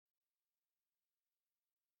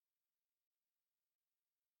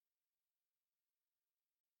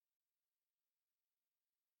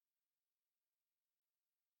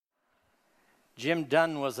Jim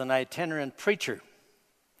Dunn was an itinerant preacher,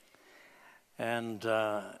 and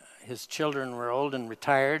his children were old and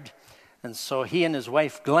retired, and so he and his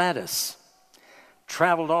wife Gladys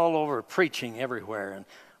traveled all over preaching everywhere, and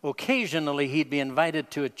occasionally he'd be invited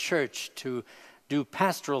to a church to do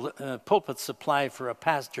pastoral pulpit supply for a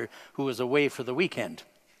pastor who was away for the weekend.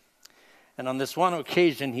 And on this one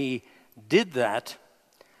occasion he did that,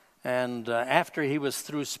 and after he was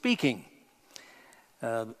through speaking,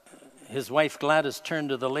 his wife Gladys turned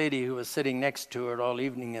to the lady who was sitting next to her all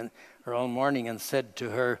evening or all morning and said to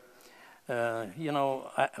her,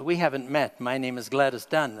 we haven't met. My name is Gladys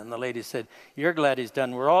Dunn. And the lady said, "You're glad he's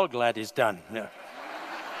done. We're all glad he's done." Yeah.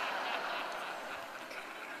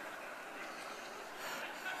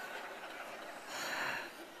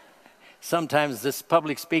 Sometimes this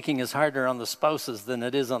public speaking is harder on the spouses than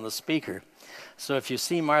it is on the speaker. So if you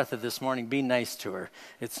see Martha this morning, be nice to her.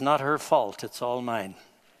 It's not her fault. It's all mine.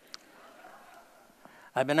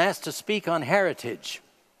 I've been asked to speak on heritage.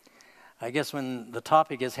 I guess when the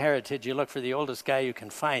topic is heritage, you look for the oldest guy you can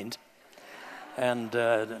find and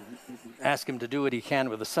ask him to do what he can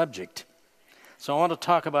with the subject. So I want to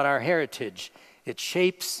talk about our heritage. It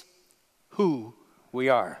shapes who we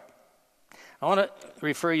are. I want to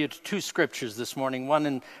refer you to two scriptures this morning. One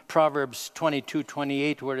in Proverbs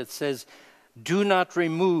 22:28, where it says, "Do not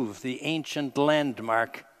remove the ancient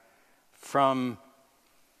landmark from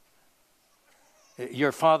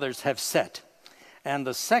your fathers have set." And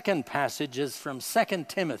the second passage is from 2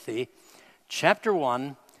 Timothy chapter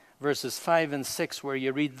 1, verses 5 and 6, where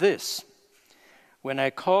you read this: "When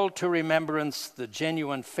I call to remembrance the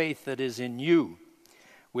genuine faith that is in you,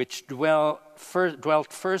 which dwelt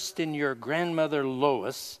first in your grandmother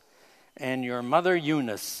Lois and your mother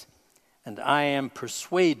Eunice, and I am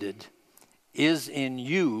persuaded is in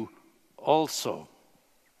you also.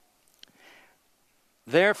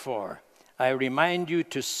 Therefore, I remind you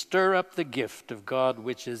to stir up the gift of God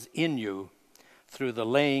which is in you through the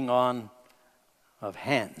laying on of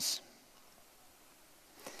hands."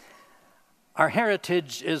 Our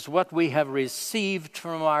heritage is what we have received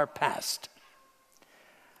from our past,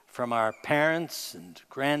 from our parents and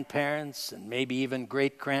grandparents and maybe even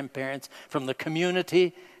great-grandparents, from the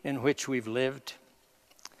community in which we've lived.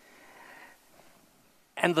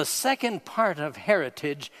 And the second part of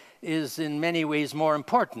heritage is in many ways more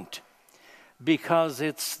important, because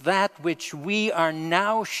it's that which we are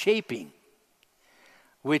now shaping,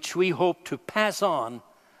 which we hope to pass on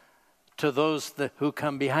to those who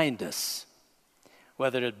come behind us,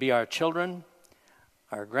 whether it be our children,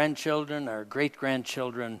 our grandchildren, our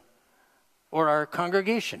great-grandchildren, or our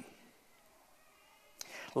congregation.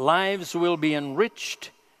 Lives will be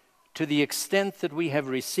enriched to the extent that we have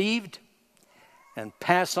received and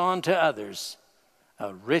pass on to others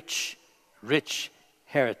a rich, rich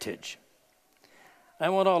heritage. I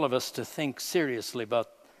want all of us to think seriously about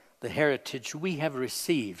the heritage we have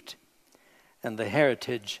received and the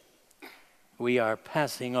heritage we are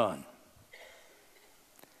passing on.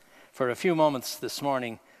 For a few moments this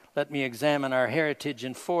morning, let me examine our heritage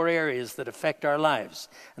in 4 areas that affect our lives.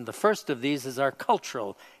 And the first of these is our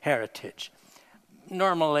cultural heritage.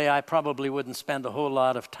 Normally, I probably wouldn't spend a whole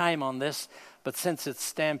lot of time on this, but since it's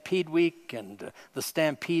Stampede Week, and the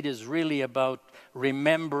Stampede is really about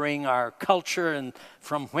remembering our culture and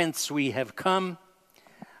from whence we have come,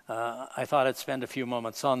 I thought I'd spend a few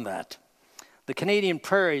moments on that. The Canadian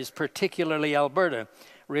prairies, particularly Alberta,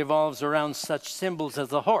 revolves around such symbols as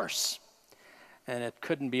the horse. And it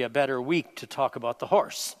couldn't be a better week to talk about the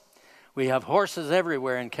horse. We have horses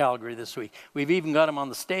everywhere in Calgary this week. We've even got them on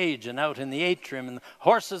the stage and out in the atrium, and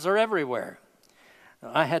horses are everywhere.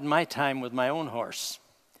 I had my time with my own horse.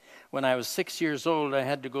 When I was 6 years old, I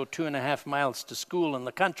had to go 2.5 miles to school in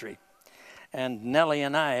the country. And Nellie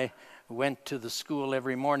and I went to the school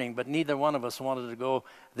every morning, but neither one of us wanted to go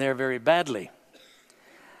there very badly.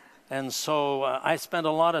 And so I spent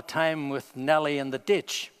a lot of time with Nellie in the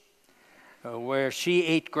ditch, where she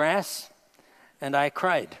ate grass and I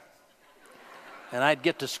cried. And I'd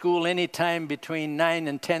get to school any time between 9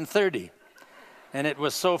 and 10:30. And it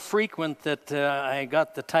was so frequent that I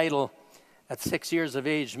got the title at 6 years of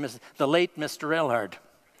age, the late Mr. Elhard.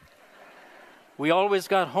 We always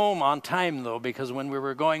got home on time, though, because when we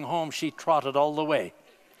were going home, she trotted all the way.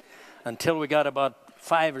 Until we got about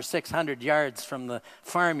 500 or 600 yards from the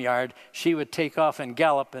farmyard, she would take off and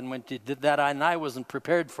gallop, and when she did that, and I wasn't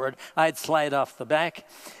prepared for it, I'd slide off the back,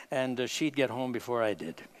 and she'd get home before I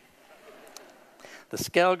did.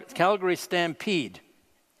 The Calgary Stampede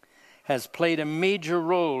has played a major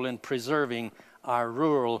role in preserving our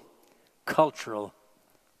rural cultural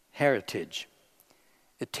heritage.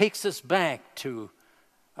 It takes us back to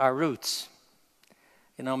our roots,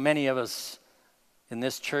 You know, many of us in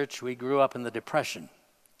this church, we grew up in the Depression.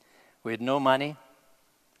 We had no money.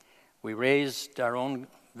 We raised our own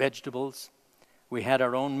vegetables. We had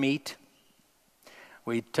our own meat.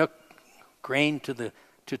 We took grain to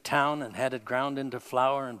town and had it ground into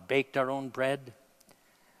flour and baked our own bread.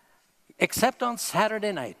 Except on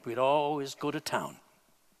Saturday night, we'd always go to town.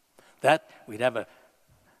 We'd have a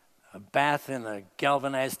bath in a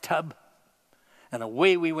galvanized tub, and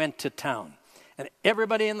away we went to town. And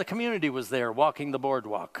everybody in the community was there walking the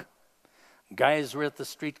boardwalk. Guys were at the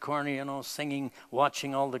street corner, you know, singing,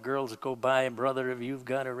 watching all the girls go by. Brother, if you've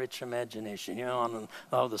got a rich imagination, you know, and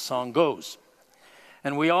how the song goes.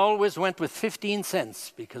 And we always went with 15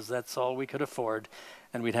 cents because that's all we could afford.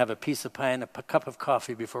 And we'd have a piece of pie and a cup of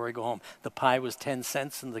coffee before we go home. The pie was 10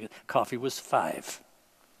 cents and the coffee was 5.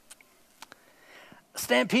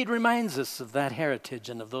 Stampede reminds us of that heritage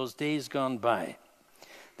and of those days gone by.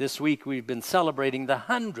 This week we've been celebrating the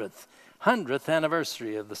 100th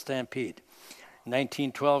anniversary of the Stampede. In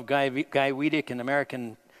 1912, Guy Wiedeck, an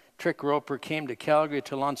American trick roper, came to Calgary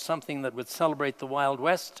to launch something that would celebrate the Wild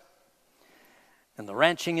West and the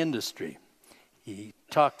ranching industry. He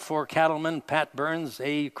talked 4 cattlemen, Pat Burns,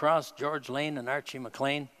 A. Cross, George Lane, and Archie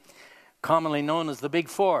McLean, commonly known as the Big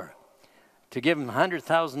Four, to give him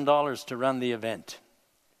 $100,000 to run the event.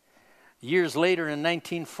 Years later, in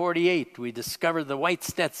 1948, we discovered the White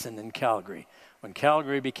Stetson in Calgary, when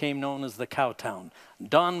Calgary became known as the Cowtown.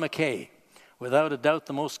 Don McKay, without a doubt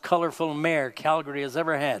the most colorful mayor Calgary has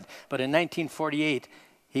ever had. But in 1948,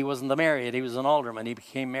 he wasn't the mayor yet, he was an alderman. He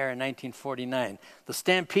became mayor in 1949. The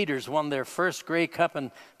Stampeders won their first Grey Cup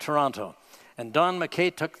in Toronto. And Don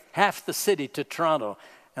McKay took half the city to Toronto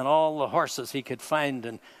and all the horses he could find.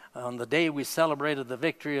 And on the day we celebrated the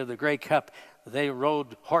victory of the Grey Cup, they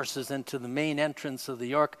rode horses into the main entrance of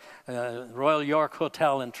the Royal York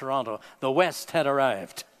Hotel in Toronto. The West had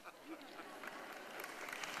arrived.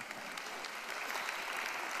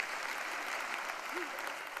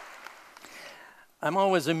 I'm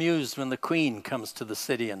always amused when the Queen comes to the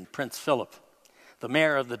city and Prince Philip. The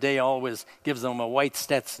mayor of the day always gives them a white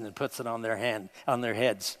Stetson and puts it on their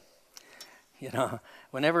heads. You know,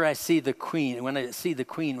 whenever I see the Queen,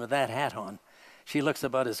 with that hat on, she looks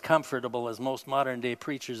about as comfortable as most modern-day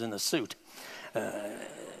preachers in a suit.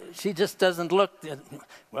 She just doesn't look,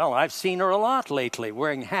 well, I've seen her a lot lately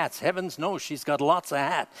wearing hats. Heavens knows she's got lots of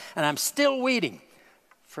hats. And I'm still waiting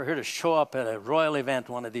for her to show up at a royal event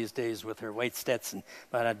one of these days with her white Stetson,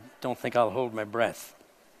 but I don't think I'll hold my breath.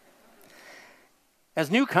 As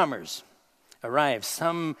newcomers arrive,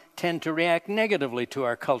 some tend to react negatively to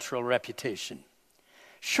our cultural reputation.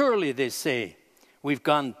 Surely, they say, we've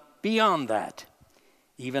gone beyond that.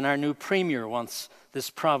 Even our new premier wants this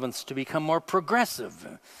province to become more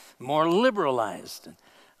progressive, more liberalized. And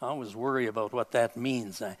I always worry about what that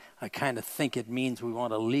means. I kind of think it means we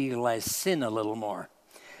want to legalize sin a little more.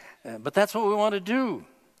 But that's what we want to do.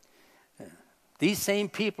 These same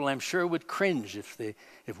people, I'm sure, would cringe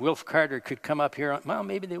if Wilf Carter could come up here. Well,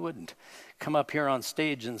 maybe they wouldn't come up here on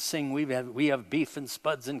stage and sing, "We have beef and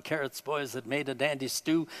spuds and carrots, boys, that made a dandy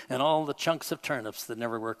stew, and all the chunks of turnips that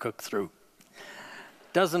never were cooked through."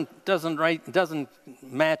 Doesn't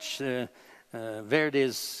match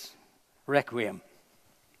Verdi's Requiem.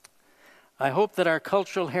 I hope that our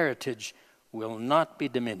cultural heritage will not be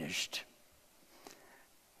diminished.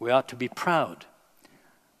 We ought to be proud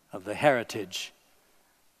of the heritage,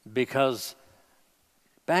 because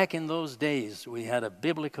back in those days we had a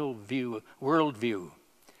biblical worldview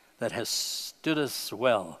that has stood us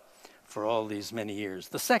well for all these many years.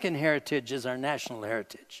 The second heritage is our national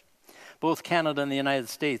heritage. Both Canada and the United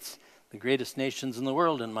States, the greatest nations in the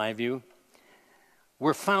world in my view,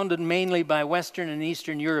 were founded mainly by Western and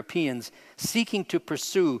Eastern Europeans seeking to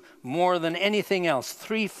pursue more than anything else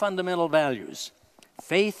 3 fundamental values: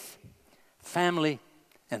 faith, family,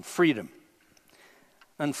 and freedom.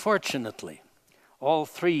 Unfortunately, all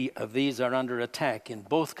 3 of these are under attack in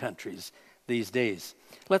both countries these days.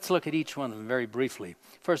 Let's look at each one of them very briefly.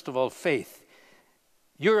 First of all, faith.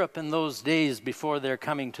 Europe in those days before their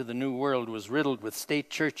coming to the New World was riddled with state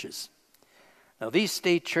churches. Now, these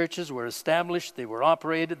state churches were established, they were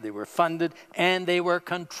operated, they were funded, and they were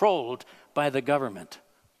controlled by the government.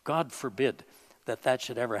 God forbid that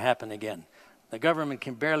should ever happen again. The government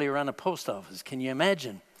can barely run a post office. Can you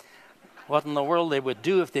imagine what in the world they would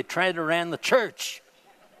do if they tried to run the church?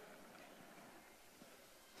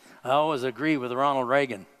 I always agree with Ronald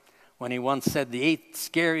Reagan when he once said the 8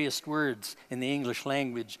 scariest words in the English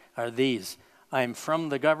language are these: I'm from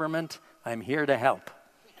the government, I'm here to help.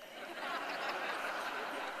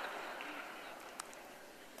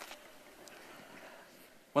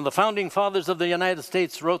 When the founding fathers of the United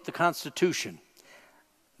States wrote the Constitution,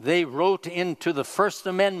 they wrote into the First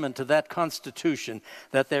Amendment to that Constitution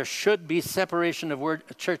that there should be separation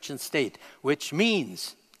of church and state, which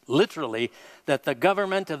means, literally, that the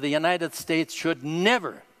government of the United States should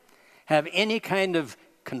never have any kind of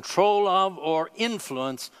control of or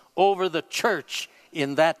influence over the church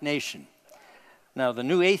in that nation. Now, the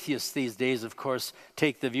new atheists these days, of course,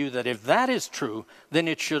 take the view that if that is true, then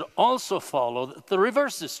it should also follow that the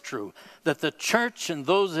reverse is true, that the church and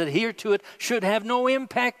those that adhere to it should have no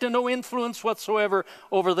impact and no influence whatsoever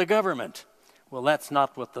over the government. Well, that's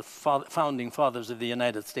not what the founding fathers of the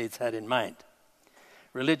United States had in mind.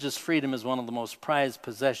 Religious freedom is one of the most prized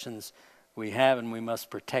possessions we have, and we must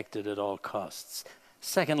protect it at all costs.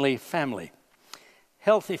 Secondly, family.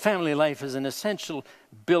 Healthy family life is an essential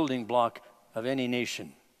building block of any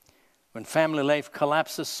nation. When family life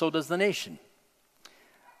collapses, so does the nation.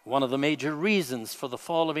 One of the major reasons for the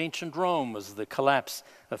fall of ancient Rome was the collapse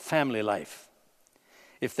of family life.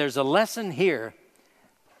 If there's a lesson here,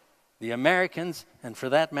 the Americans, and for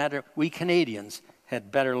that matter, we Canadians,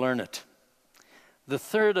 had better learn it. The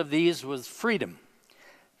third of these was freedom.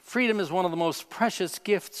 Freedom is one of the most precious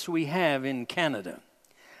gifts we have in Canada.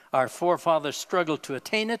 Our forefathers struggled to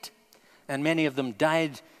attain it, and many of them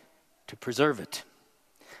died to preserve it.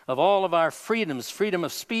 Of all of our freedoms, freedom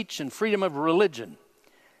of speech and freedom of religion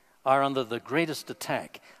are under the greatest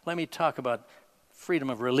attack. Let me talk about freedom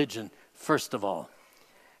of religion first of all.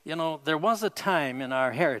 You know, there was a time in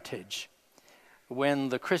our heritage when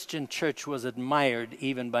the Christian church was admired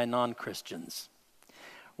even by non-Christians,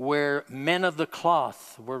 where men of the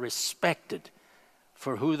cloth were respected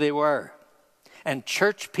for who they were, and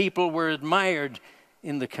church people were admired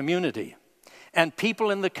in the community. And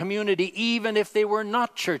people in the community, even if they were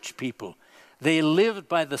not church people, they lived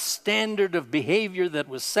by the standard of behavior that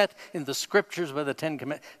was set in the scriptures by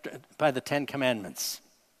the Ten Commandments.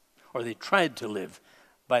 Or they tried to live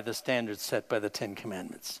by the standards set by the Ten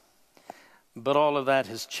Commandments. But all of that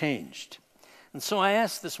has changed. And so I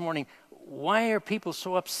asked this morning, why are people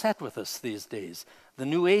so upset with us these days? The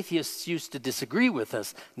new atheists used to disagree with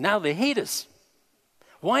us. Now they hate us.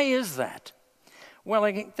 Why is that? Well,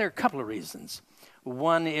 I think there are a couple of reasons.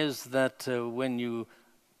 One is that when you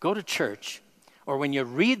go to church, or when you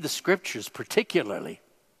read the scriptures particularly,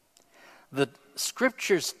 the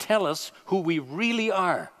scriptures tell us who we really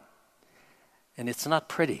are. And it's not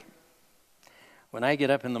pretty. When I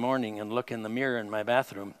get up in the morning and look in the mirror in my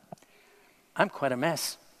bathroom, I'm quite a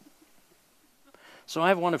mess. So I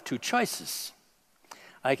have one of two choices.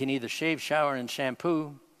 I can either shave, shower, and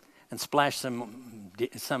shampoo, and splash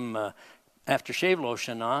some aftershave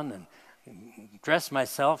lotion on, and dress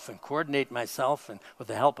myself and coordinate myself, and with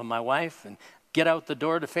the help of my wife, and get out the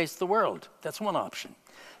door to face the world. That's one option.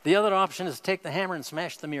 The other option is take the hammer and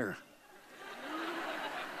smash the mirror.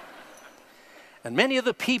 And many of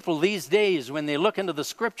the people these days, when they look into the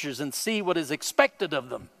scriptures and see what is expected of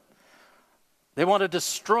them, they want to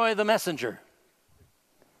destroy the messenger.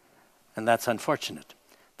 And that's unfortunate.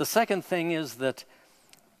 The second thing is that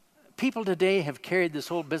people today have carried this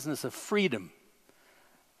whole business of freedom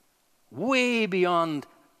way beyond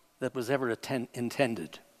that was ever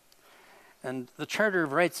intended. And the Charter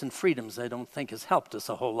of Rights and Freedoms, I don't think, has helped us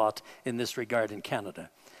a whole lot in this regard in Canada.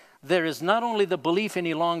 There is not only the belief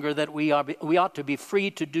any longer that we ought to be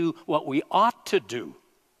free to do what we ought to do.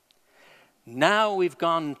 Now we've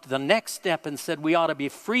gone to the next step and said we ought to be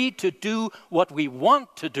free to do what we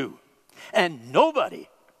want to do. And nobody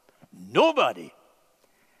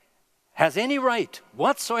has any right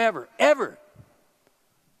whatsoever, ever,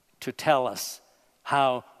 to tell us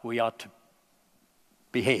how we ought to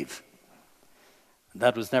behave.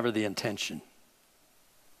 That was never the intention.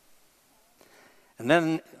 And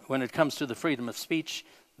then when it comes to the freedom of speech,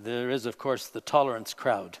 there is, of course, the tolerance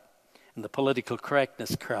crowd and the political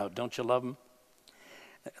correctness crowd. Don't you love them?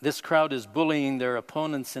 This crowd is bullying their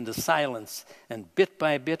opponents into silence, and bit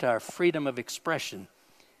by bit our freedom of expression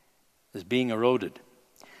is being eroded.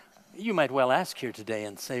 You might well ask here today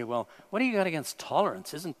and say, well, what do you got against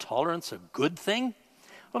tolerance? Isn't tolerance a good thing?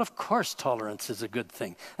 Well, of course tolerance is a good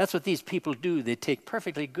thing. That's what these people do. They take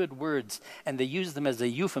perfectly good words and they use them as a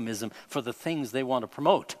euphemism for the things they want to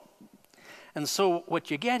promote. And so what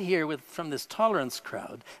you get here from this tolerance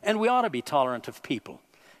crowd, and we ought to be tolerant of people.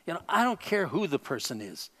 You know, I don't care who the person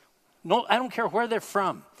is. No, I don't care where they're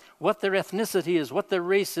from, what their ethnicity is, what their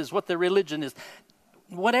race is, what their religion is.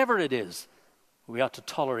 Whatever it is, we ought to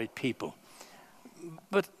tolerate people.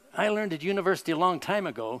 But I learned at university a long time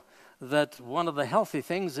ago that one of the healthy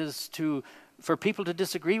things is for people to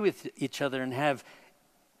disagree with each other and have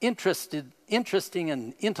interesting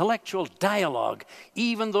and intellectual dialogue,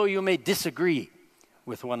 even though you may disagree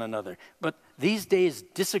with one another. But these days,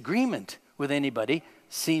 disagreement with anybody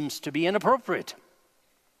seems to be inappropriate.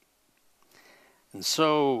 And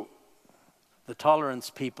so the tolerance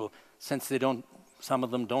people, since some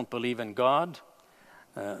of them don't believe in God,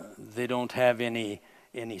 they don't have any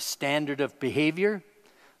standard of behavior,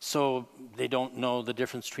 so they don't know the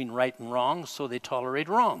difference between right and wrong, so they tolerate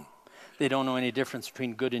wrong. They don't know any difference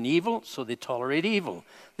between good and evil, so they tolerate evil.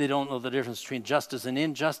 They don't know the difference between justice and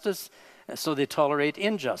injustice, so they tolerate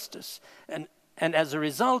injustice. And as a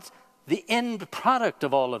result, the end product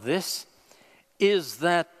of all of this is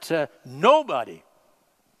that nobody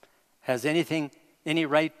has any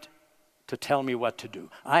right to tell me what to do.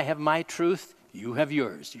 I have my truth, you have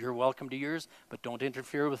yours. You're welcome to yours, but don't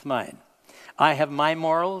interfere with mine. I have my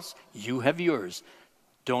morals, you have yours.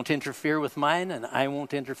 Don't interfere with mine, and I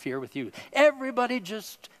won't interfere with you. Everybody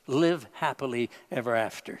just live happily ever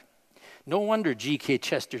after. No wonder G.K.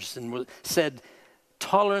 Chesterton said,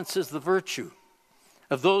 tolerance is the virtue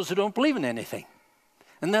of those who don't believe in anything.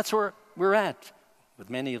 And that's where we're at with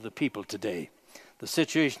many of the people today. The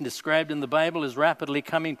situation described in the Bible is rapidly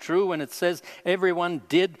coming true when it says everyone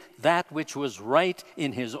did that which was right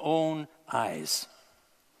in his own eyes.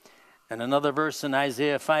 And another verse in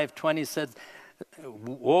Isaiah 5:20 says,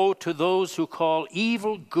 woe to those who call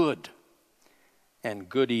evil good and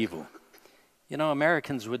good evil. You know,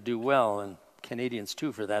 Americans would do well, and Canadians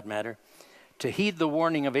too for that matter, to heed the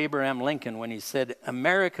warning of Abraham Lincoln when he said,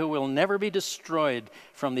 America will never be destroyed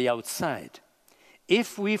from the outside.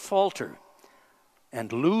 If we falter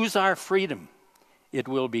and lose our freedom, it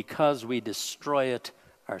will be because we destroy it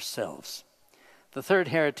ourselves. The third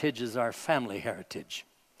heritage is our family heritage.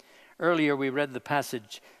 Earlier we read the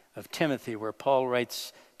passage of Timothy where Paul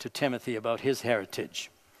writes to Timothy about his heritage.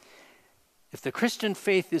 If the Christian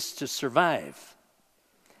faith is to survive,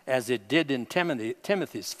 as it did in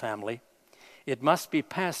Timothy's family, it must be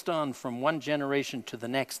passed on from one generation to the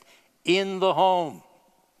next in the home.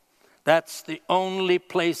 That's the only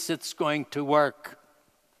place it's going to work.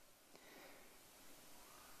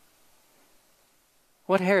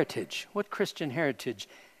 What heritage, what Christian heritage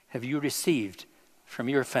have you received from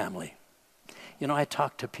your family? You know, I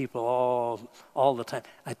talk to people all the time.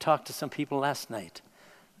 I talked to some people last night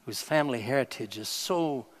whose family heritage is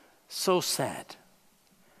so sad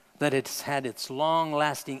that it's had its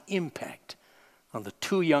long-lasting impact on the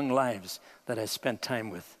two young lives that I spent time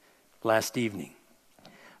with last evening.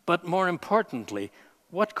 But more importantly,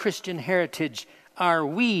 what Christian heritage are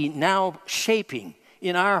we now shaping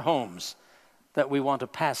in our homes that we want to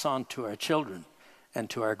pass on to our children and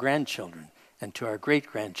to our grandchildren and to our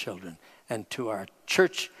great-grandchildren and to our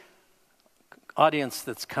church audience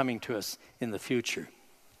that's coming to us in the future?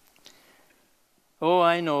 Oh,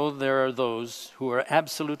 I know there are those who are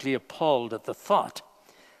absolutely appalled at the thought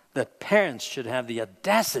that parents should have the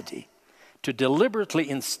audacity to deliberately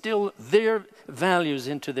instill their values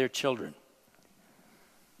into their children.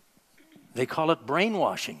 They call it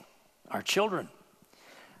brainwashing our children.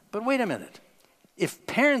 But wait a minute. If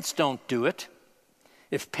parents don't do it,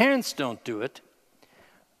 who's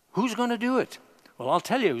going to do it? Well, I'll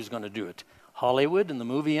tell you who's going to do it. Hollywood and the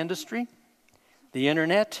movie industry, the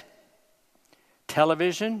internet,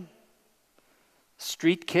 television,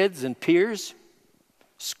 street kids and peers,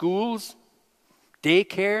 schools,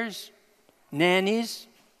 daycares, nannies.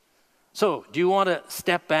 So, do you want to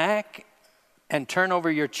step back and turn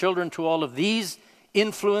over your children to all of these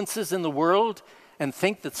influences in the world and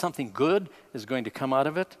think that something good is going to come out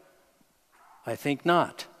of it? I think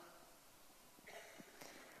not.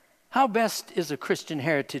 How best is a Christian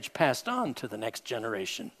heritage passed on to the next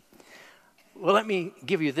generation? Well, let me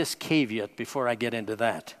give you this caveat before I get into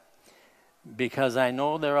that, because I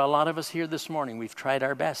know there are a lot of us here this morning. We've tried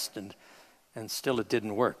our best and still it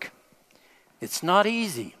didn't work. It's not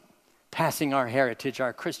easy passing our heritage,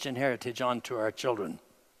 our Christian heritage, on to our children.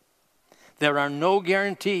 There are no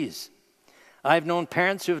guarantees. I've known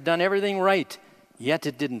parents who have done everything right, yet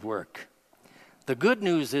it didn't work. The good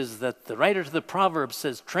news is that the writer to the Proverbs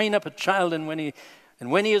says, train up a child, and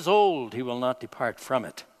when he is old, he will not depart from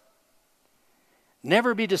it.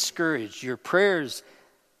 Never be discouraged. Your prayers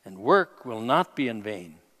and work will not be in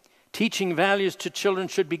vain. Teaching values to children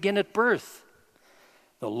should begin at birth.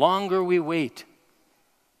 The longer we wait,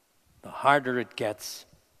 the harder it gets.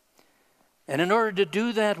 And in order to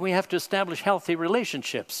do that, we have to establish healthy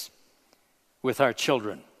relationships with our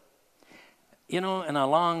children. You know, in a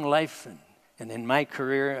long life and in my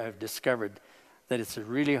career, I've discovered that it's a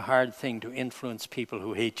really hard thing to influence people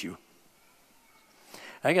who hate you.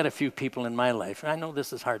 I got a few people in my life, and I know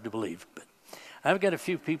this is hard to believe, but I've got a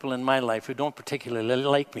few people in my life who don't particularly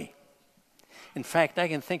like me. In fact, I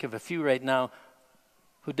can think of a few right now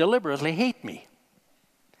who deliberately hate me.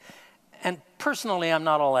 And personally, I'm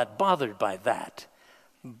not all that bothered by that.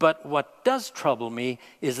 But what does trouble me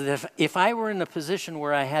is that if I were in a position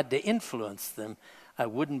where I had to influence them, I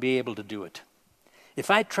wouldn't be able to do it. If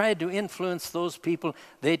I tried to influence those people,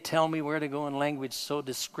 they'd tell me where to go in language so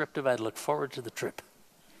descriptive I'd look forward to the trip.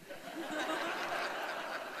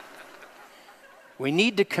 We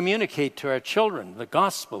need to communicate to our children the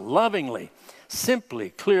gospel lovingly,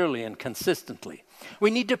 simply, clearly, and consistently.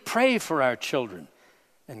 We need to pray for our children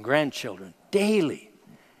and grandchildren daily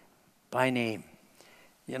by name.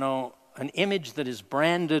 You know, an image that is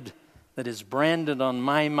branded on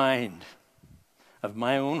my mind of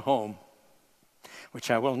my own home,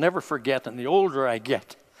 which I will never forget, and the older I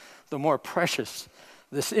get, the more precious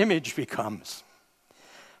this image becomes.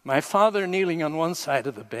 My father kneeling on one side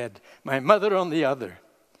of the bed, my mother on the other,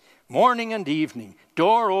 morning and evening,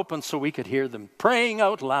 door open so we could hear them, praying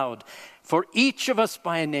out loud for each of us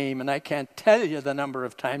by name. And I can't tell you the number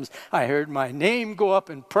of times I heard my name go up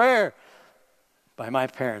in prayer by my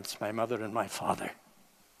parents, my mother and my father.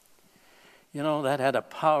 You know, that had a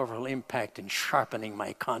powerful impact in sharpening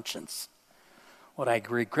my conscience. What I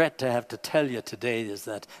regret to have to tell you today is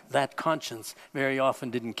that that conscience very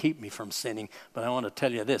often didn't keep me from sinning. But I want to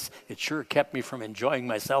tell you this, it sure kept me from enjoying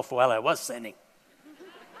myself while I was sinning.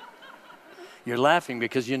 You're laughing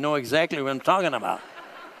because you know exactly what I'm talking about.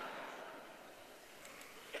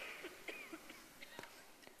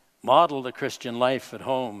 Model the Christian life at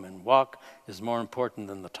home, and walk is more important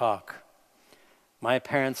than the talk. My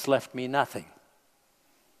parents left me nothing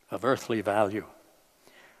of earthly value,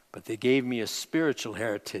 but they gave me a spiritual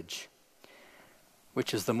heritage,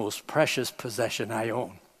 which is the most precious possession I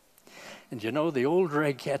own. And you know, the older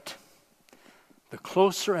I get, the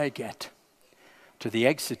closer I get to the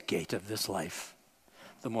exit gate of this life,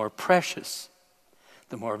 the more precious,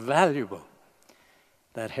 the more valuable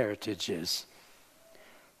that heritage is.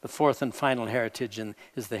 The fourth and final heritage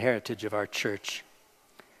is the heritage of our church.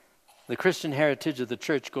 The Christian heritage of the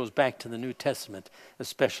church goes back to the New Testament,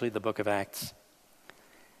 especially the book of Acts.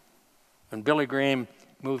 When Billy Graham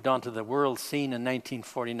moved onto the world scene in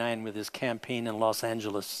 1949 with his campaign in Los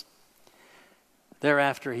Angeles,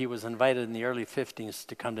 thereafter he was invited in the early 50s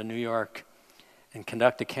to come to New York and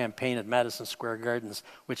conduct a campaign at Madison Square Gardens,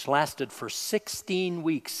 which lasted for 16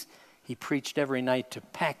 weeks. He preached every night to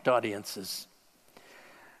packed audiences.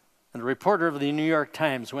 And a reporter of the New York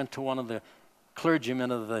Times went to one of the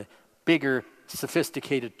clergymen of the bigger,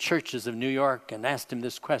 sophisticated churches of New York and asked him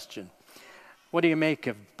this question: "What do you make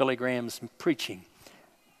of Billy Graham's preaching?"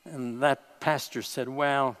 And that pastor said,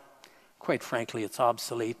 "Well, quite frankly, it's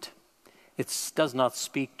obsolete. It does not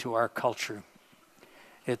speak to our culture.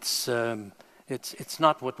 It's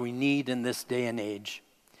not what we need in this day and age.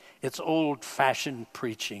 It's old-fashioned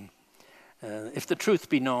preaching. If the truth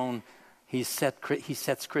be known, he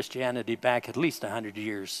sets Christianity back at least 100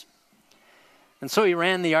 years." And so he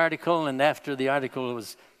ran the article, and after the article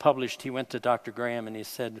was published, he went to Dr. Graham and he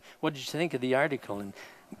said, "What did you think of the article?" And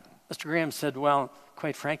Mr. Graham said, "Well,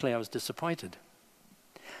 quite frankly, I was disappointed.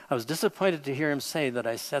 I was disappointed to hear him say that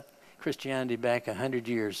I set Christianity back 100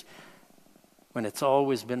 years when it's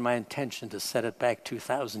always been my intention to set it back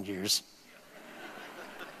 2,000 years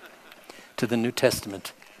to the New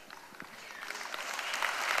Testament."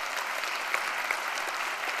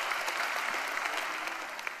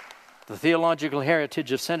 The theological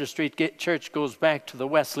heritage of Center Street Church goes back to the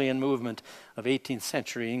Wesleyan movement of 18th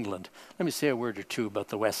century England. Let me say a word or two about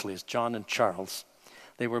the Wesleys, John and Charles.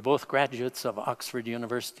 They were both graduates of Oxford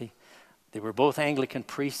University. They were both Anglican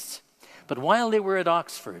priests. But while they were at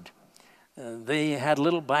Oxford, they had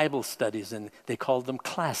little Bible studies, and they called them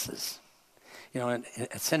classes. You know,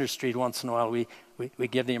 at Center Street, once in a while, we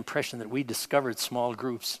give the impression that we discovered small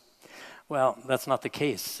groups. Well, that's not the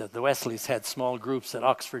case. The Wesleys had small groups at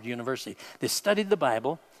Oxford University. They studied the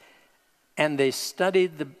Bible, and they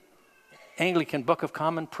studied the Anglican Book of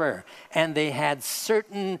Common Prayer, and they had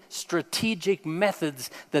certain strategic methods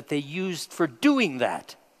that they used for doing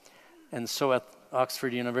that. And so at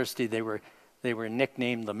Oxford University, they were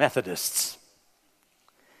nicknamed the Methodists.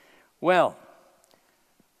 Well,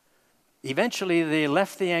 eventually they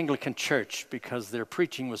left the Anglican Church because their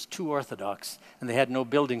preaching was too orthodox, and they had no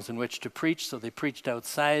buildings in which to preach, so they preached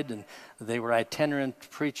outside, and they were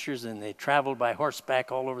itinerant preachers, and they traveled by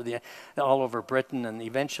horseback all over Britain, and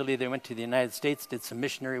eventually they went to the United States, did some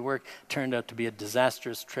missionary work, turned out to be a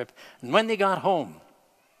disastrous trip. And when they got home,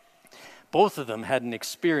 both of them had an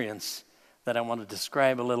experience that I want to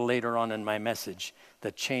describe a little later on in my message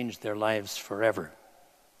that changed their lives forever.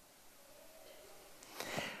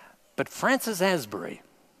 But Francis Asbury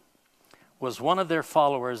was one of their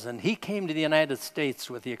followers, and he came to the United States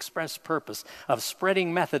with the express purpose of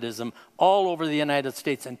spreading Methodism all over the United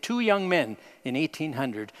States. And two young men in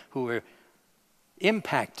 1800 who were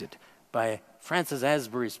impacted by Francis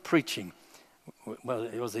Asbury's preaching. Well,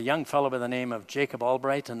 it was a young fellow by the name of Jacob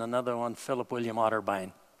Albright and another one, Philip William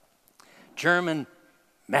Otterbein. German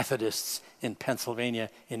Methodists in Pennsylvania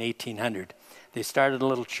in 1800. They started a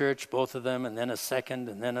little church, both of them, and then a second,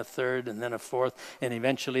 and then a third, and then a fourth, and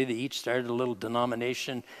eventually they each started a little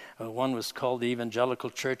denomination. One was called the Evangelical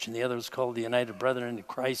Church, and the other was called the United Brethren in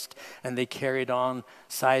Christ, and they carried on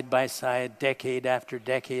side by side, decade after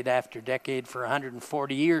decade after decade for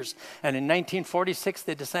 140 years. And in 1946,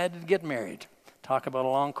 they decided to get married. Talk about a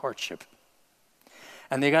long courtship.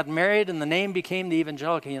 And they got married, and the name became the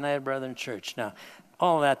Evangelical United Brethren Church. Now,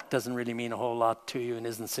 all that doesn't really mean a whole lot to you and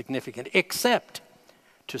isn't significant, except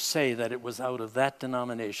to say that it was out of that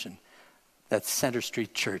denomination that Center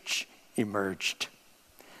Street Church emerged.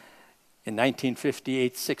 In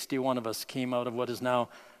 1958, 61 of us came out of what is now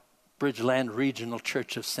Bridgeland Regional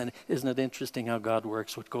Church of Center. Isn't it interesting how God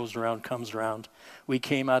works? What goes around comes around. We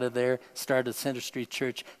came out of there, started Center Street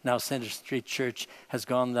Church. Now Center Street Church has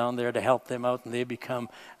gone down there to help them out, and they become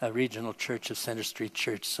a regional church of Center Street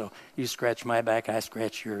Church. So you scratch my back, I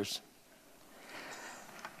scratch yours.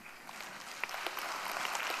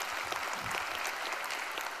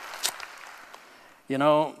 You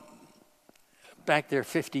know, back there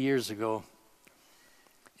 50 years ago,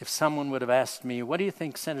 if someone would have asked me, what do you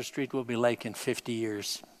think Center Street will be like in 50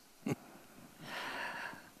 years?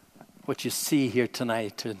 What you see here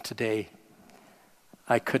tonight and today,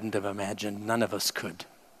 I couldn't have imagined. None of us could.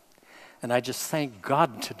 And I just thank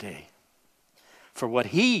God today for what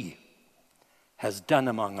He has done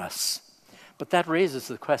among us. But that raises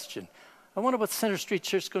the question, I wonder what Center Street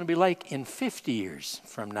Church is going to be like in 50 years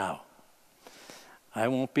from now. I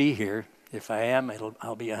won't be here. If I am,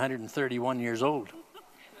 I'll be 131 years old.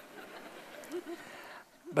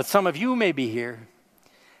 But some of you may be here,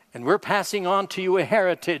 and we're passing on to you a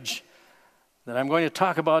heritage that I'm going to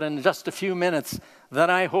talk about in just a few minutes that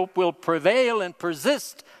I hope will prevail and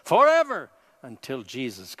persist forever until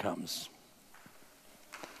Jesus comes.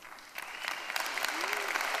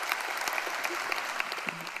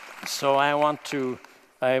 So I want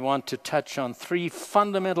to touch on three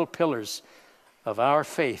fundamental pillars of our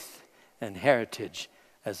faith and heritage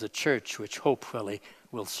as a church which hopefully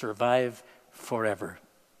will survive forever.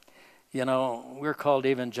 You know, we're called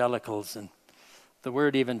evangelicals, and the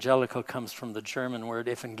word evangelical comes from the German word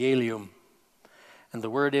Evangelium. And the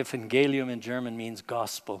word Evangelium in German means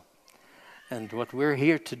gospel. And what we're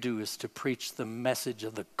here to do is to preach the message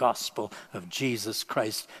of the gospel of Jesus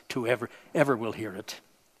Christ to whoever will hear it.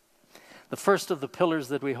 The first of the pillars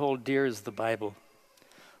that we hold dear is the Bible.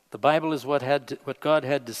 The Bible is what God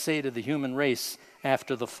had to say to the human race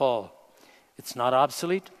after the fall. It's not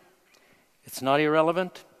obsolete. It's not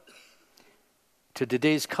irrelevant. To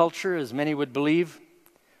today's culture, as many would believe,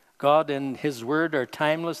 God and His Word are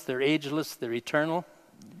timeless, they're ageless, they're eternal.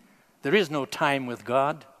 There is no time with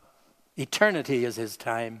God. Eternity is His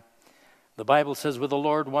time. The Bible says with the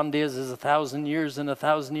Lord, one day is as 1,000 years, and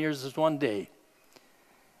 1,000 years is one day.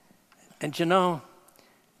 And you know,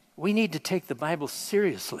 we need to take the Bible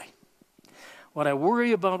seriously. What I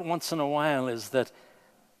worry about once in a while is that,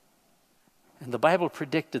 and the Bible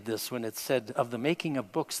predicted this when it said, of the making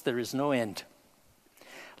of books there is no end.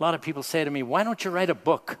 A lot of people say to me, why don't you write a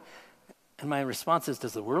book? And my response is,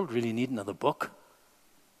 does the world really need another book?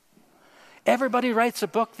 Everybody writes a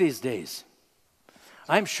book these days.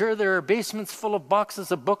 I'm sure there are basements full of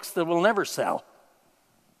boxes of books that will never sell.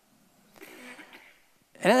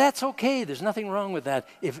 And that's okay. There's nothing wrong with that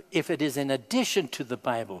if it is in addition to the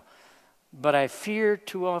Bible. But I fear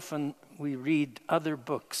too often we read other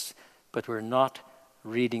books, but we're not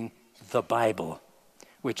reading the Bible,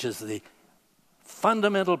 which is the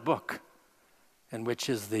fundamental book, and which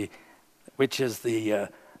is the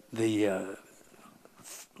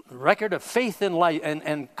record of faith in life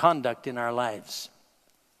and conduct in our lives.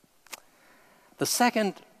 The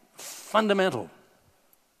second fundamental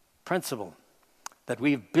principle that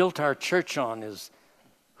we've built our church on is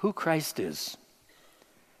who Christ is.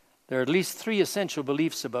 There are at least three essential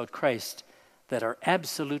beliefs about Christ that are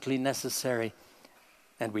absolutely necessary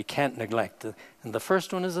and we can't neglect. And the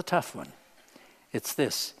first one is a tough one. It's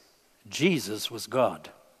this: Jesus was God.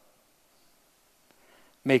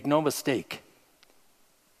 Make no mistake,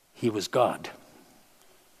 He was God.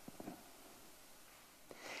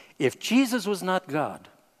 If Jesus was not God,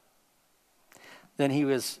 then He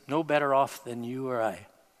was no better off than you or I.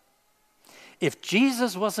 If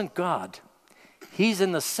Jesus wasn't God, He's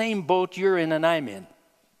in the same boat you're in and I'm in.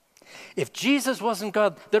 If Jesus wasn't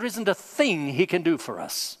God, there isn't a thing he can do for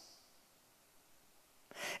us.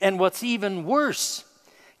 And what's even worse,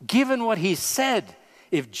 given what he said,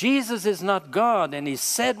 if Jesus is not God and he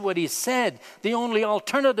said what he said, the only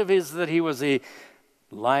alternative is that he was a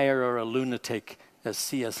liar or a lunatic, as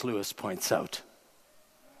C.S. Lewis points out.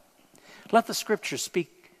 Let the scriptures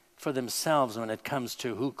speak for themselves when it comes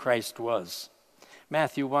to who Christ was.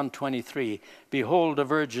 Matthew 1:23, behold, a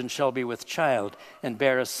virgin shall be with child and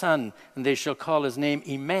bear a son, and they shall call his name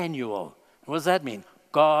Emmanuel. What does that mean?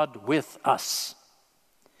 God with us.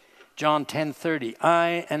 John 10:30,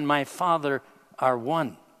 I and my Father are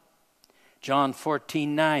one. John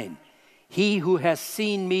 14:9, he who has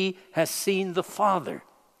seen me has seen the Father.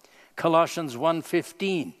 Colossians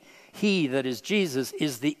 1:15, he, that is Jesus,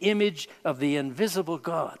 is the image of the invisible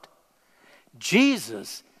God.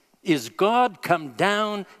 Jesus is God come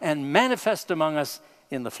down and manifest among us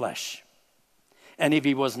in the flesh. And if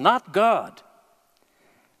he was not God,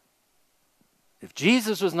 if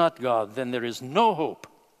Jesus was not God, then there is no hope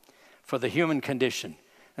for the human condition.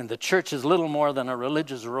 And the church is little more than a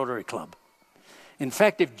religious Rotary Club. In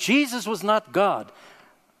fact, if Jesus was not God,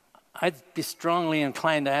 I'd be strongly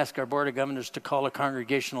inclined to ask our Board of Governors to call a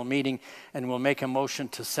congregational meeting, and we'll make a motion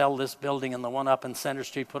to sell this building and the one up in Center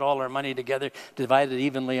Street, put all our money together, divide it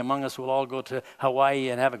evenly among us. We'll all go to Hawaii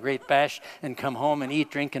and have a great bash and come home and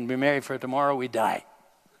eat, drink, and be merry, for tomorrow we die.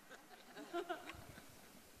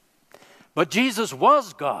 But Jesus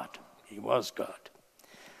was God. He was God.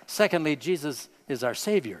 Secondly, Jesus is our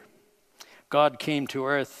Savior. God came to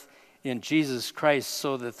earth in Jesus Christ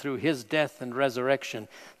so that through his death and resurrection,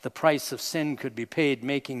 the price of sin could be paid,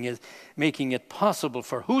 making it possible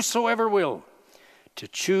for whosoever will to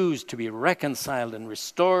choose to be reconciled and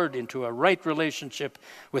restored into a right relationship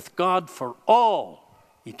with God for all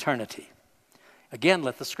eternity. Again,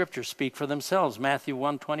 let the scriptures speak for themselves. Matthew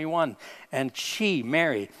 1:21, and she,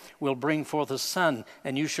 Mary, will bring forth a son,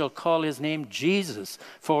 and you shall call his name Jesus,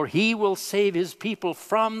 for he will save his people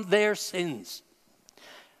from their sins.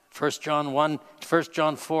 1 John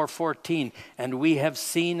 4:14, and we have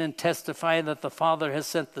seen and testify that the Father has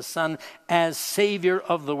sent the Son as Savior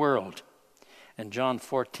of the world. And John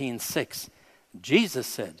 14:6, Jesus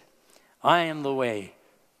said, I am the way,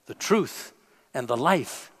 the truth, and the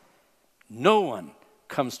life. No one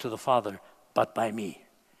comes to the Father but by me.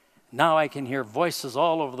 Now I can hear voices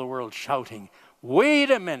all over the world shouting, wait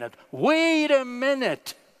a minute, wait a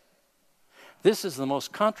minute. This is the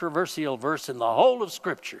most controversial verse in the whole of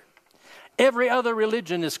Scripture. Every other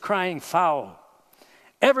religion is crying foul.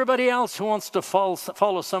 Everybody else who wants to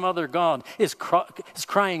follow some other God is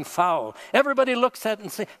crying foul. Everybody looks at it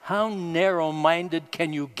and says, how narrow-minded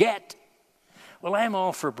can you get? Well, I'm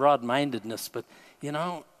all for broad-mindedness, but, you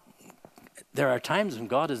know, there are times when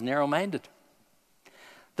God is narrow-minded.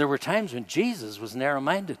 There were times when Jesus was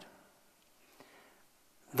narrow-minded.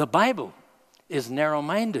 The Bible is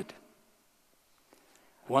narrow-minded.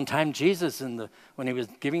 One time Jesus, when he was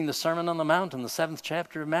giving the Sermon on the Mount in the 7th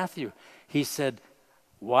chapter of Matthew, he said,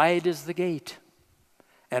 wide is the gate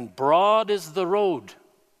and broad is the road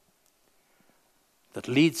that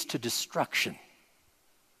leads to destruction.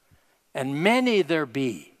 And many there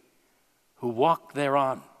be who walk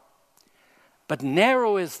thereon. But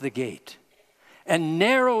narrow is the gate and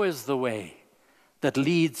narrow is the way that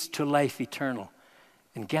leads to life eternal.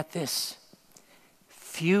 And get this,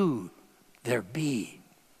 few there be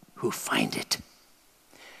who find it.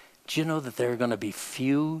 Do you know that there are going to be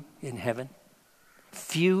few in heaven?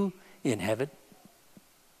 Few in heaven.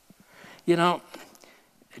 You know,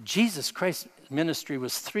 Jesus Christ's ministry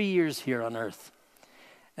was 3 years here on earth.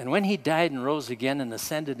 And when he died and rose again and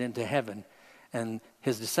ascended into heaven, and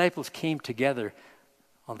his disciples came together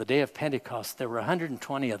on the day of Pentecost, there were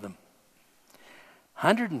 120 of them.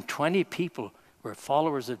 120 people were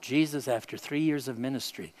followers of Jesus after 3 years of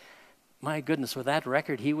ministry. My goodness, with that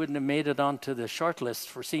record, he wouldn't have made it onto the short list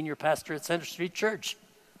for senior pastor at Center Street Church.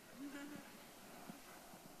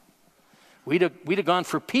 We'd have gone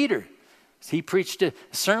for Peter. He preached a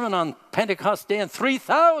sermon on Pentecost Day, and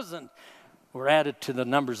 3,000 were added to the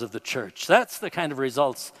numbers of the church. That's the kind of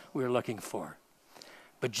results we're looking for.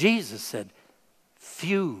 But Jesus said,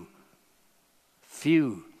 few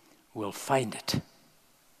will find it.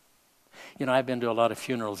 You know, I've been to a lot of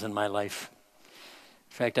funerals in my life.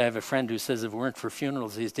 In fact, I have a friend who says if it weren't for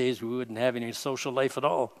funerals these days, we wouldn't have any social life at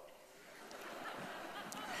all.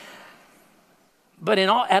 But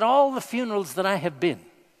at all the funerals that I have been,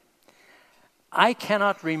 I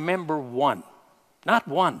cannot remember one, not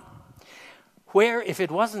one, where if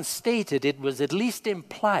it wasn't stated, it was at least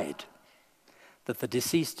implied that the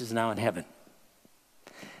deceased is now in heaven.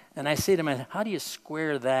 And I say to myself, how do you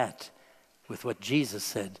square that with what Jesus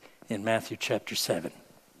said in Matthew chapter 7?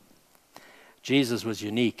 Jesus was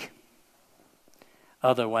unique.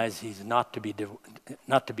 Otherwise, he's not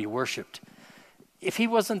to be worshipped. If he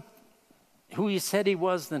wasn't who he said he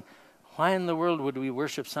was, then why in the world would we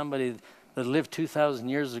worship somebody that lived 2,000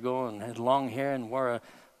 years ago and had long hair and wore a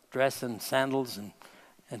dress and sandals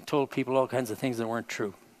and told people all kinds of things that weren't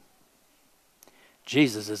true?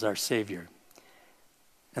 Jesus is our Savior.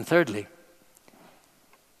 And thirdly,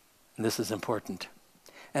 and this is important,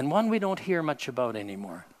 and one we don't hear much about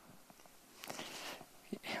anymore.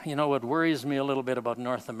 You know, what worries me a little bit about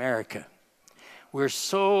North America, we're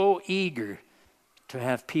so eager to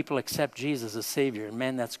have people accept Jesus as Savior, and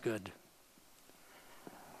man, that's good.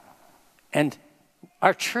 And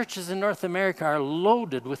our churches in North America are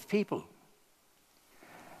loaded with people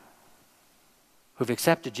who've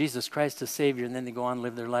accepted Jesus Christ as Savior, and then they go on and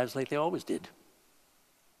live their lives like they always did.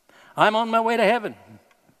 I'm on my way to heaven.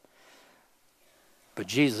 But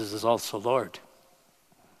Jesus is also Lord.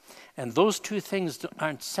 And those two things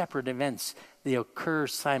aren't separate events. They occur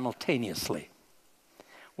simultaneously.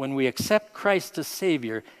 When we accept Christ as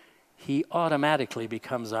Savior, he automatically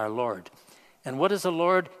becomes our Lord. And what is a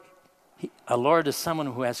Lord? A Lord is someone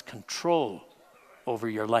who has control over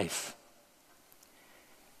your life.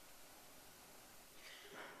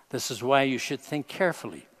 This is why you should think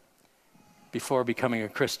carefully before becoming a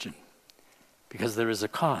Christian, because there is a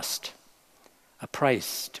cost, a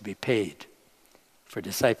price to be paid for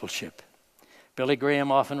discipleship. Billy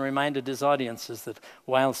Graham often reminded his audiences that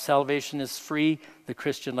while salvation is free, the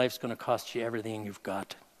Christian life's going to cost you everything you've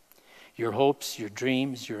got. Your hopes, your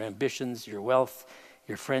dreams, your ambitions, your wealth,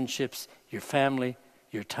 your friendships, your family,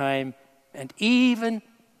 your time, and even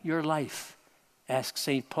your life. Ask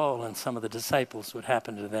St. Paul and some of the disciples what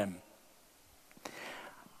happened to them.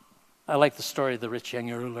 I like the story of the rich young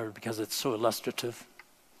ruler because it's so illustrative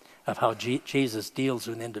of how Jesus deals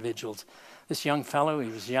with individuals. This young fellow, he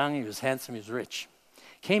was young, he was handsome, he was rich.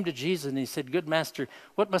 Came to Jesus and he said, "Good master,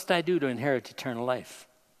 what must I do to inherit eternal life?"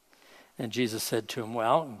 And Jesus said to him,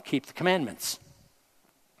 "Well, keep the commandments."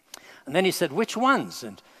 And then he said, "Which ones?"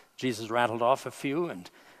 And Jesus rattled off a few, and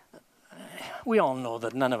we all know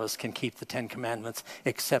that none of us can keep the 10 Commandments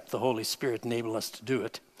except the Holy Spirit enable us to do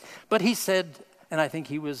it. But he said, and I think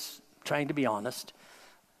he was trying to be honest,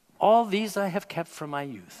 "All these I have kept from my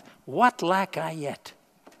youth. What lack I yet?"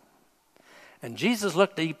 And Jesus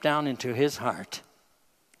looked deep down into his heart.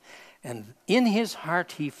 And in his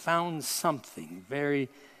heart, he found something very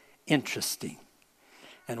interesting.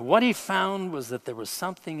 And what he found was that there was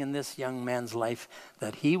something in this young man's life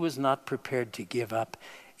that he was not prepared to give up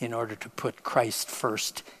in order to put Christ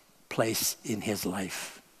first place in his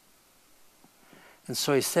life. And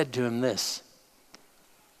so he said to him this,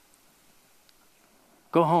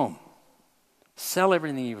 "Go home, sell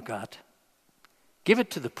everything you've got, give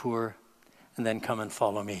it to the poor, and then come and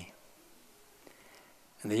follow me."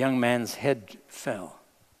 And the young man's head fell,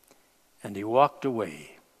 and he walked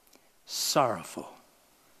away sorrowful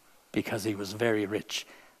because he was very rich.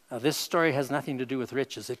 Now, this story has nothing to do with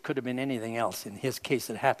riches. It could have been anything else. In his case,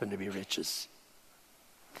 it happened to be riches.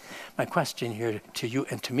 My question here to you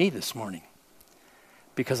and to me this morning,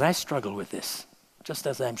 because I struggle with this, just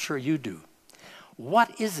as I'm sure you do.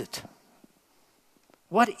 What is it?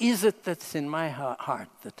 What is it that's in my heart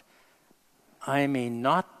that I may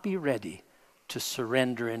not be ready to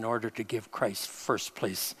surrender in order to give Christ first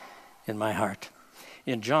place in my heart?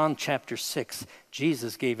 In John chapter 6,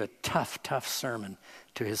 Jesus gave a tough sermon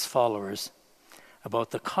to his followers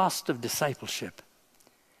about the cost of discipleship.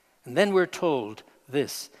 And then we're told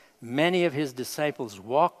this, many of his disciples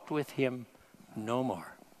walked with him no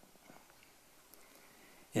more.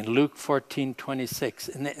 In Luke 14:26,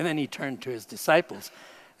 and then he turned to his disciples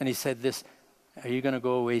and he said this, "Are you going to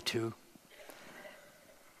go away too?"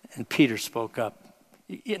 And Peter spoke up.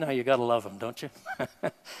 You know, you got to love him, don't you?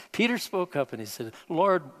 Peter spoke up and he said,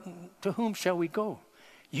 "Lord, to whom shall we go?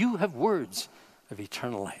 You have words of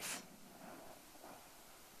eternal life."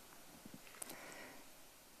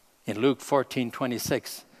 In Luke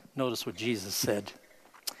 14:26, notice what Jesus said.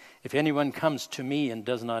 "If anyone comes to me and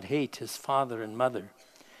does not hate his father and mother,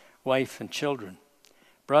 wife and children,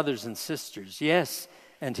 brothers and sisters, yes,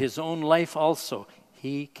 and his own life also,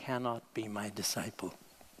 he cannot be my disciple."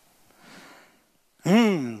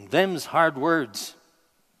 Them's hard words.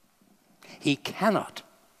 He cannot.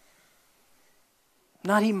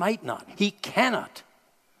 Not he might not. He cannot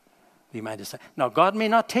be my disciple. Now, God may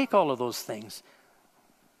not take all of those things,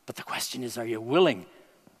 but the question is, are you willing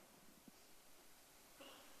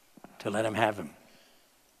to let him have him?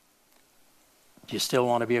 Do you still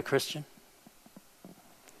want to be a Christian?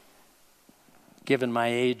 given my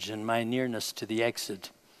age and my nearness to the exit,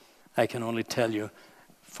 I can only tell you,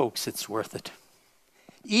 folks, it's worth it.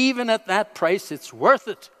 Even at that price, it's worth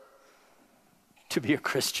it to be a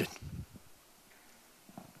Christian.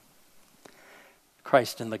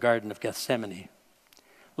 Christ in the Garden of Gethsemane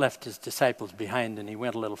left his disciples behind, and he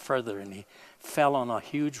went a little further, and he fell on a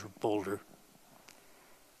huge boulder.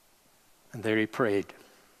 And there he prayed,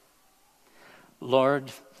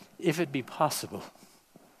 Lord, if it be possible,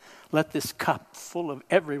 let this cup full of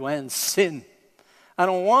every man's sin. I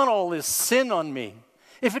don't want all this sin on me.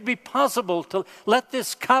 If it be possible to let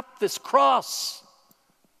this cup, this cross,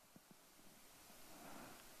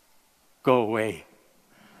 go away.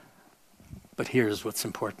 But here's what's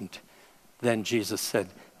important. Then Jesus said,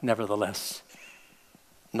 nevertheless,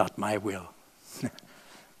 not my will,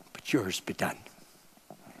 but yours be done.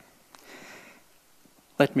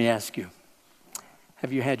 Let me ask you,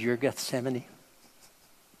 have you had your Gethsemane?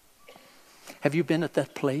 Have you been at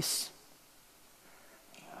that place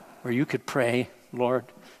where you could pray, Lord,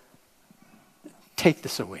 take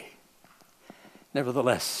this away.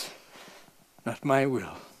 Nevertheless, not my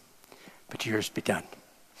will, but yours be done.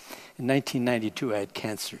 In 1992, I had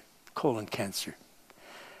cancer, colon cancer.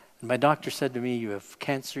 And my doctor said to me, you have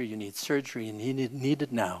cancer, you need surgery, and you need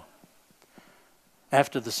it now.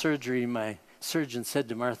 After the surgery, my surgeon said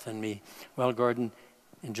to Martha and me, well, Gordon,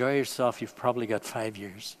 enjoy yourself, you've probably got 5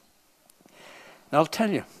 years. And I'll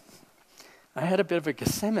tell you, I had a bit of a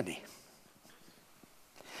Gethsemane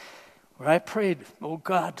where I prayed, oh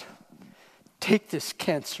God, take this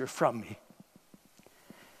cancer from me.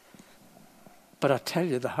 But I'll tell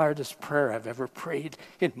you, the hardest prayer I've ever prayed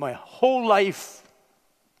in my whole life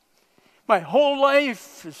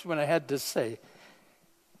is when I had to say,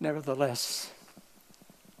 nevertheless,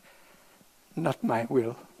 not my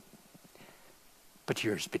will, but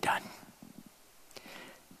yours be done.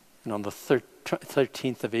 And on the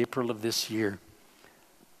 13th of April of this year,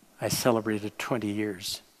 I celebrated 20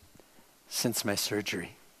 years since my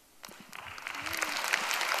surgery.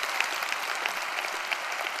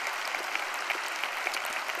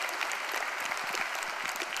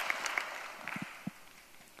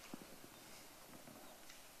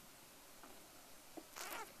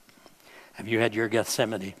 Have you had your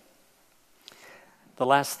Gethsemane? The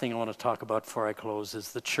last thing I want to talk about before I close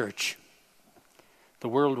is the church. The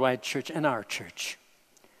worldwide church and our church.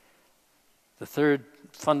 The third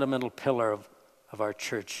fundamental pillar of our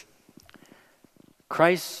church.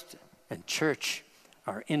 Christ and church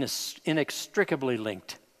are inextricably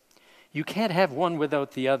linked. You can't have one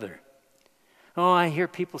without the other. Oh, I hear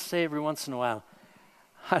people say every once in a while,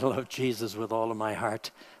 I love Jesus with all of my heart,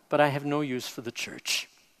 but I have no use for the church.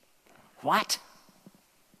 What?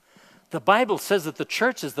 The Bible says that the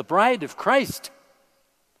church is the bride of Christ.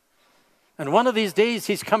 And one of these days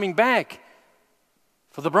he's coming back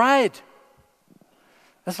for the bride.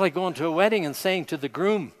 That's like going to a wedding and saying to the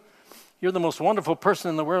groom, you're the most wonderful person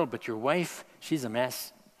in the world, but your wife, she's a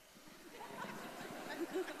mess.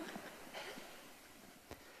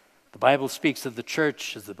 The Bible speaks of the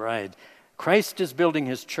church as the bride. Christ is building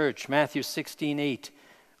his church. Matthew 16:8.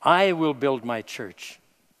 I will build my church.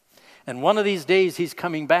 And one of these days he's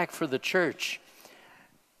coming back for the church.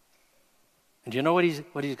 And you know what he's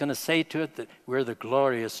going to say to it? That we're the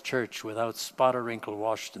glorious church without spot or wrinkle,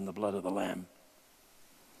 washed in the blood of the Lamb.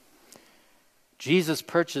 Jesus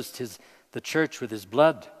purchased the church with his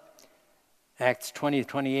blood. Acts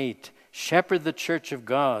 20:28. Shepherd the church of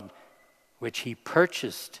God, which he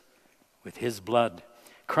purchased with his blood.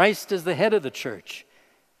 Christ is the head of the church,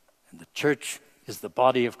 and the church is the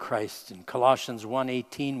body of Christ. In Colossians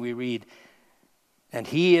 1:18 we read, and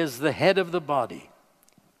he is the head of the body,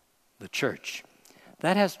 the church.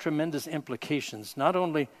 That has tremendous implications, not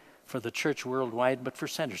only for the church worldwide, but for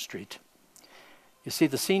Center Street. You see,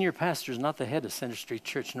 the senior pastor is not the head of Center Street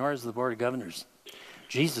Church, nor is the board of governors.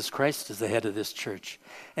 Jesus Christ is the head of this church.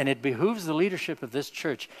 And it behooves the leadership of this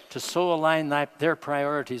church to so align their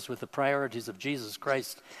priorities with the priorities of Jesus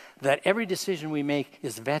Christ that every decision we make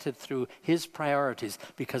is vetted through his priorities,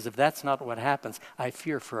 because if that's not what happens, I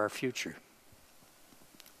fear for our future.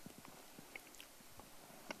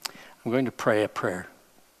 I'm going to pray a prayer.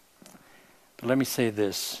 But let me say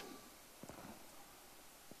this.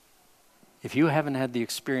 If you haven't had the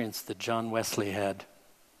experience that John Wesley had,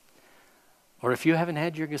 or if you haven't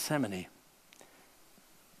had your Gethsemane,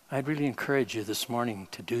 I'd really encourage you this morning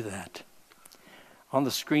to do that. On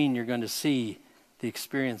the screen, you're going to see the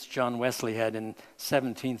experience John Wesley had in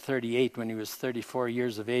 1738 when he was 34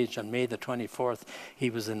 years of age. On May the 24th, he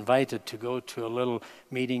was invited to go to a little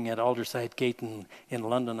meeting at Alderside Gate in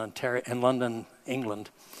London, England.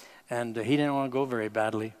 And he didn't want to go very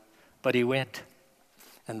badly, but he went.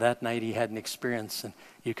 And that night he had an experience, and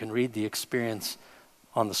you can read the experience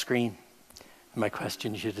on the screen. And my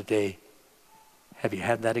question to you today, have you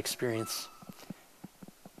had that experience?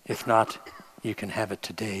 If not, you can have it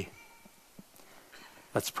today.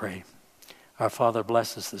 Let's pray. Our Father,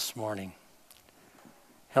 bless us this morning.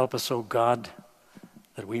 Help us, O God,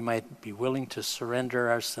 that we might be willing to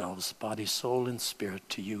surrender ourselves, body, soul, and spirit,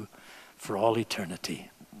 to you for all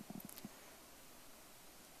eternity.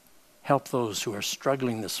 Help those who are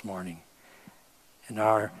struggling this morning and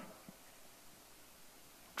are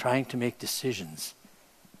trying to make decisions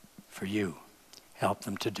for you. Help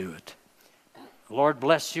them to do it. The Lord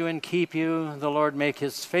bless you and keep you. The Lord make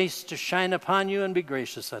his face to shine upon you and be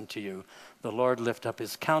gracious unto you. The Lord lift up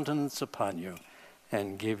his countenance upon you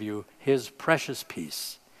and give you his precious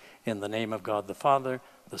peace. In the name of God the Father,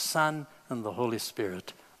 the Son, and the Holy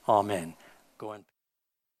Spirit. Amen. Go in